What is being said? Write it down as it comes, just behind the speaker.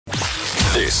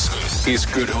This is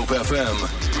Good Hope FM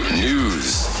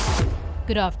News.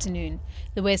 Good afternoon.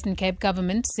 The Western Cape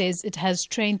government says it has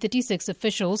trained 36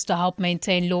 officials to help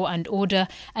maintain law and order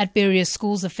at various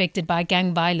schools affected by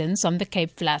gang violence on the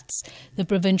Cape Flats. The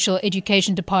Provincial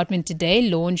Education Department today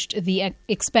launched the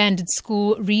expanded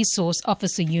School Resource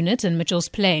Officer Unit in Mitchells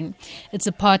Plain. It's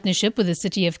a partnership with the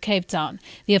City of Cape Town.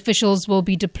 The officials will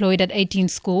be deployed at 18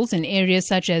 schools in areas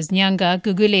such as Nyanga,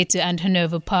 Gugulethu and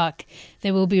Hanover Park.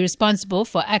 They will be responsible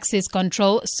for access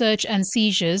control, search and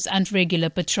seizures and regular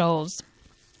patrols.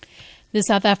 The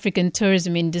South African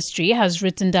tourism industry has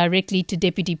written directly to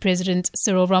Deputy President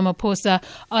Cyril Ramaphosa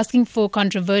asking for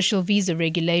controversial visa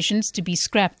regulations to be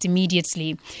scrapped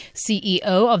immediately. CEO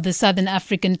of the Southern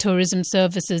African Tourism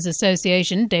Services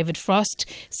Association, David Frost,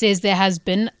 says there has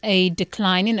been a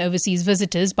decline in overseas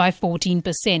visitors by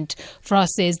 14%.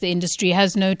 Frost says the industry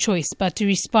has no choice but to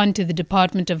respond to the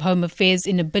Department of Home Affairs'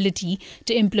 inability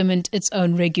to implement its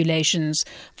own regulations.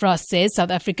 Frost says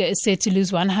South Africa is set to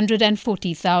lose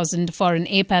 140,000 foreign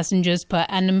air passengers per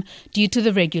annum due to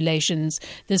the regulations.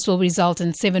 This will result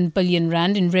in 7 billion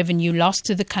rand in revenue lost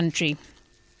to the country.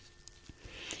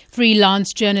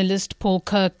 Freelance journalist Paul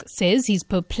Kirk says he's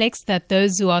perplexed that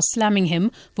those who are slamming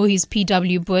him for his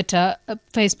PW Botha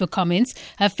Facebook comments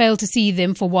have failed to see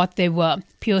them for what they were,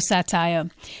 pure satire.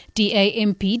 DA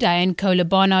MP Diane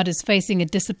Kohler-Barnard is facing a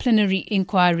disciplinary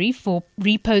inquiry for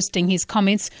reposting his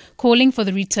comments calling for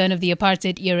the return of the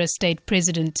apartheid-era state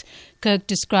president. Kirk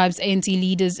describes ANC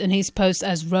leaders in his posts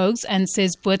as rogues and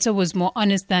says Botha was more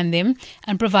honest than them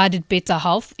and provided better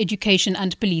health, education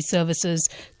and police services.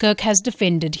 Kirk has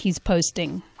defended his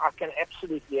posting. I can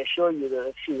absolutely assure you that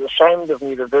if she's ashamed of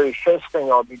me, the very first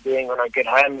thing I'll be doing when I get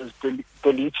home is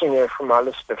deleting her from my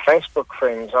list of Facebook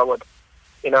friends. I would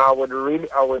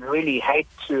really hate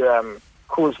to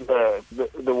cause the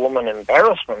woman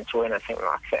embarrassment or anything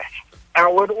like that. I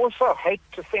would also hate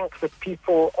to think that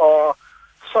people are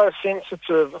so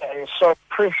sensitive and so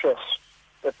precious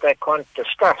that they can't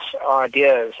discuss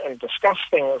ideas and discuss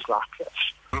things like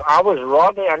this. I was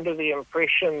rather under the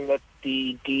impression that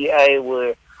the DA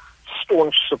were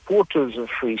staunch supporters of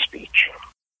free speech.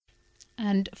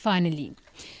 And finally,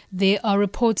 there are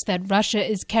reports that Russia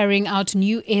is carrying out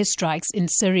new airstrikes in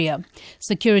Syria.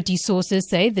 Security sources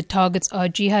say the targets are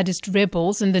jihadist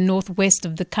rebels in the northwest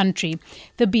of the country.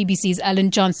 The BBC's Alan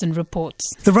Johnson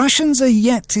reports. The Russians are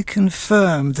yet to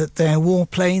confirm that their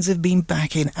warplanes have been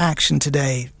back in action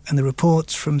today, and the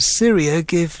reports from Syria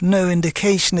give no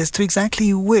indication as to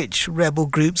exactly which rebel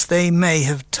groups they may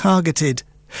have targeted.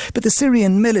 But the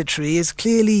Syrian military is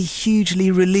clearly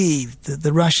hugely relieved that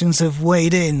the Russians have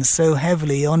weighed in so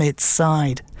heavily on its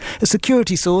side. A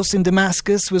security source in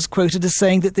Damascus was quoted as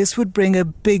saying that this would bring a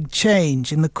big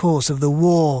change in the course of the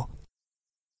war.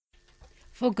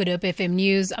 For Good Hope FM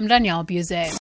News, I'm Danielle Buzet.